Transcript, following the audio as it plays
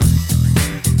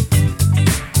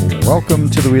Welcome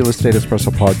to the Real Estate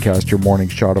Espresso Podcast, your morning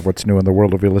shot of what's new in the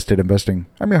world of real estate investing.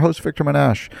 I'm your host, Victor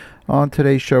Manash. On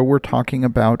today's show, we're talking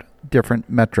about different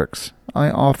metrics. I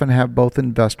often have both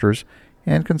investors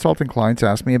and consulting clients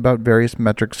ask me about various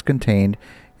metrics contained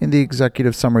in the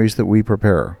executive summaries that we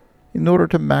prepare. In order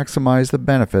to maximize the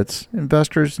benefits,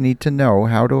 investors need to know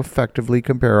how to effectively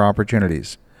compare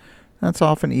opportunities. That's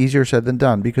often easier said than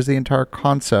done because the entire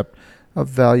concept of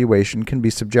valuation can be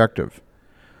subjective.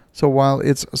 So while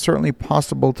it's certainly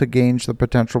possible to gauge the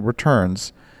potential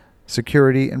returns,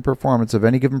 security, and performance of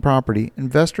any given property,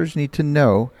 investors need to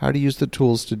know how to use the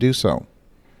tools to do so.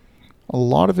 A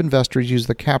lot of investors use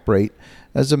the cap rate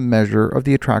as a measure of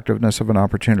the attractiveness of an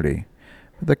opportunity.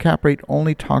 The cap rate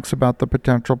only talks about the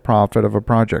potential profit of a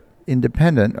project,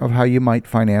 independent of how you might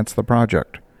finance the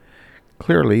project.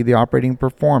 Clearly, the operating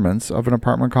performance of an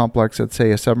apartment complex at,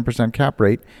 say, a 7% cap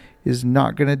rate is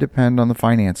not going to depend on the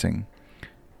financing.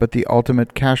 But the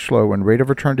ultimate cash flow and rate of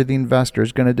return to the investor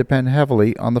is going to depend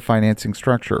heavily on the financing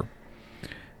structure.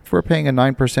 If we're paying a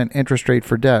 9% interest rate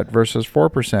for debt versus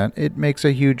 4%, it makes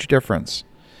a huge difference.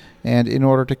 And in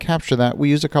order to capture that,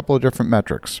 we use a couple of different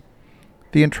metrics.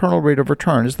 The internal rate of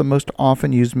return is the most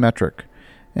often used metric.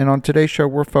 And on today's show,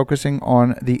 we're focusing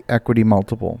on the equity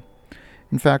multiple.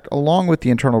 In fact, along with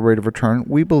the internal rate of return,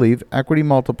 we believe equity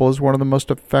multiple is one of the most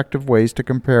effective ways to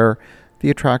compare the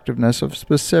attractiveness of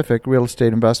specific real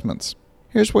estate investments.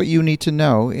 Here's what you need to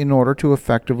know in order to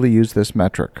effectively use this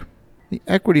metric. The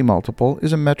equity multiple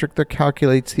is a metric that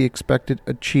calculates the expected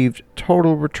achieved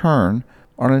total return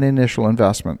on an initial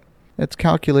investment. It's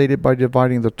calculated by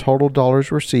dividing the total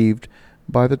dollars received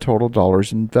by the total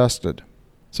dollars invested.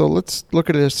 So let's look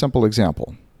at a simple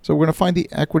example. So we're going to find the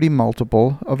equity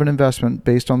multiple of an investment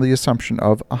based on the assumption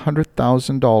of a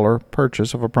 $100,000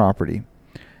 purchase of a property.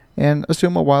 And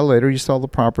assume a while later you sell the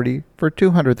property for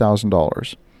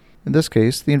 $200,000. In this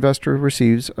case, the investor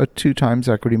receives a 2 times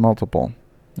equity multiple.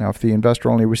 Now, if the investor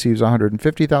only receives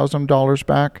 $150,000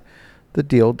 back, the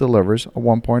deal delivers a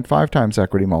 1.5 times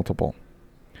equity multiple.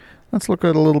 Let's look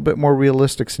at a little bit more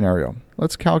realistic scenario.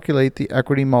 Let's calculate the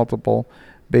equity multiple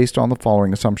based on the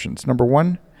following assumptions. Number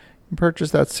one, you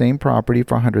purchase that same property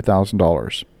for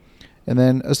 $100,000. And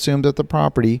then assume that the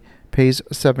property pays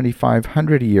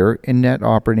 $7,500 a year in net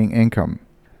operating income.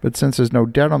 But since there's no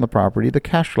debt on the property, the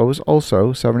cash flow is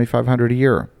also $7,500 a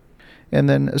year. And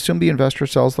then assume the investor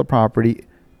sells the property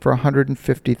for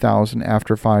 $150,000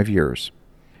 after 5 years.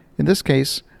 In this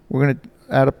case, we're going to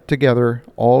add up together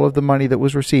all of the money that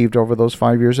was received over those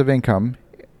 5 years of income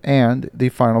and the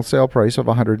final sale price of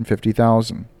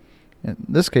 $150,000. In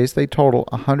this case, they total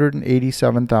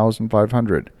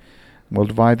 $187,500. We'll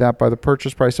divide that by the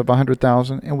purchase price of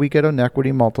 $100,000 and we get an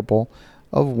equity multiple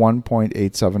of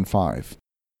 1.875.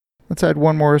 Let's add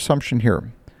one more assumption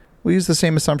here. We'll use the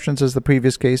same assumptions as the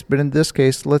previous case, but in this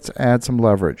case, let's add some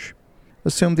leverage.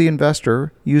 Assume the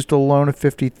investor used a loan of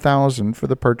 $50,000 for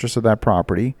the purchase of that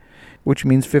property, which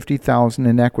means $50,000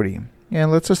 in equity. And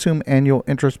let's assume annual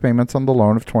interest payments on the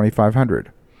loan of $2,500.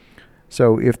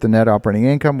 So if the net operating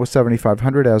income was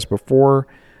 $7,500 as before,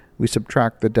 we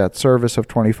subtract the debt service of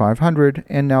 $2,500,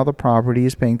 and now the property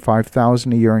is paying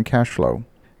 $5,000 a year in cash flow.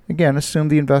 Again, assume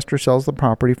the investor sells the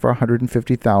property for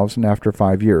 $150,000 after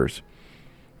 5 years.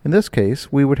 In this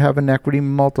case, we would have an equity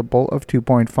multiple of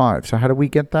 2.5. So how do we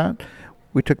get that?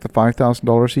 We took the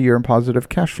 $5,000 a year in positive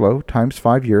cash flow times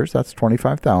 5 years, that's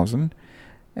 $25,000,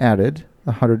 added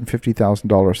the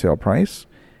 $150,000 sale price,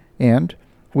 and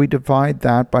we divide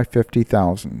that by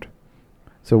 50,000.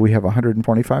 So we have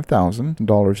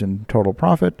 $125,000 in total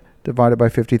profit divided by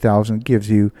 50,000 gives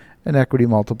you an equity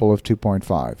multiple of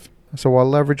 2.5. So while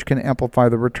leverage can amplify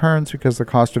the returns because the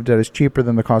cost of debt is cheaper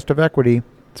than the cost of equity,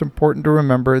 it's important to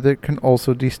remember that it can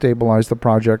also destabilize the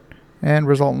project and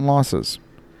result in losses.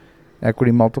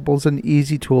 Equity multiple is an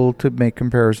easy tool to make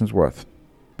comparisons with,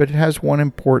 but it has one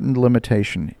important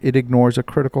limitation. It ignores a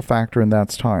critical factor, and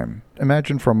that's time.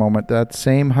 Imagine for a moment that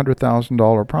same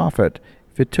 $100,000 profit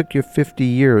if it took you 50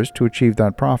 years to achieve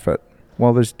that profit.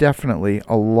 Well, there's definitely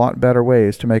a lot better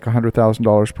ways to make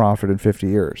 $100,000 profit in 50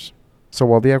 years. So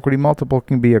while the equity multiple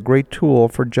can be a great tool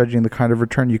for judging the kind of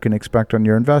return you can expect on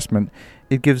your investment,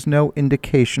 it gives no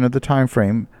indication of the time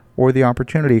frame or the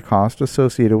opportunity cost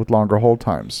associated with longer hold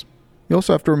times. You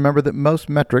also have to remember that most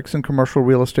metrics in commercial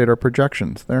real estate are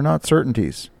projections. They're not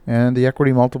certainties, and the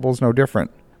equity multiple is no different.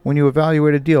 When you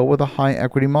evaluate a deal with a high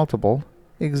equity multiple,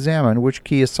 examine which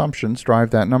key assumptions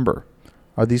drive that number.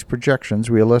 Are these projections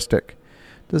realistic?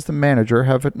 Does the manager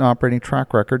have an operating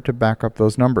track record to back up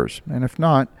those numbers? And if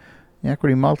not, the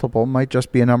equity multiple might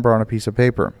just be a number on a piece of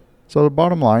paper. So the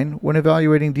bottom line, when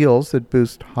evaluating deals that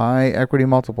boost high equity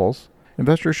multiples,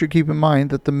 Investors should keep in mind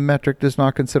that the metric does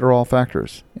not consider all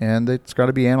factors, and it's got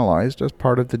to be analyzed as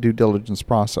part of the due diligence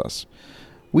process.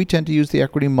 We tend to use the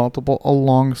equity multiple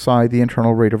alongside the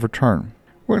internal rate of return.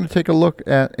 We're going to take a look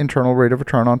at internal rate of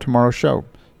return on tomorrow's show,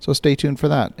 so stay tuned for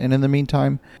that. And in the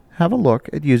meantime, have a look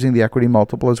at using the equity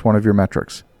multiple as one of your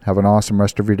metrics. Have an awesome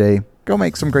rest of your day. Go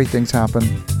make some great things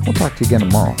happen. We'll talk to you again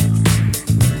tomorrow.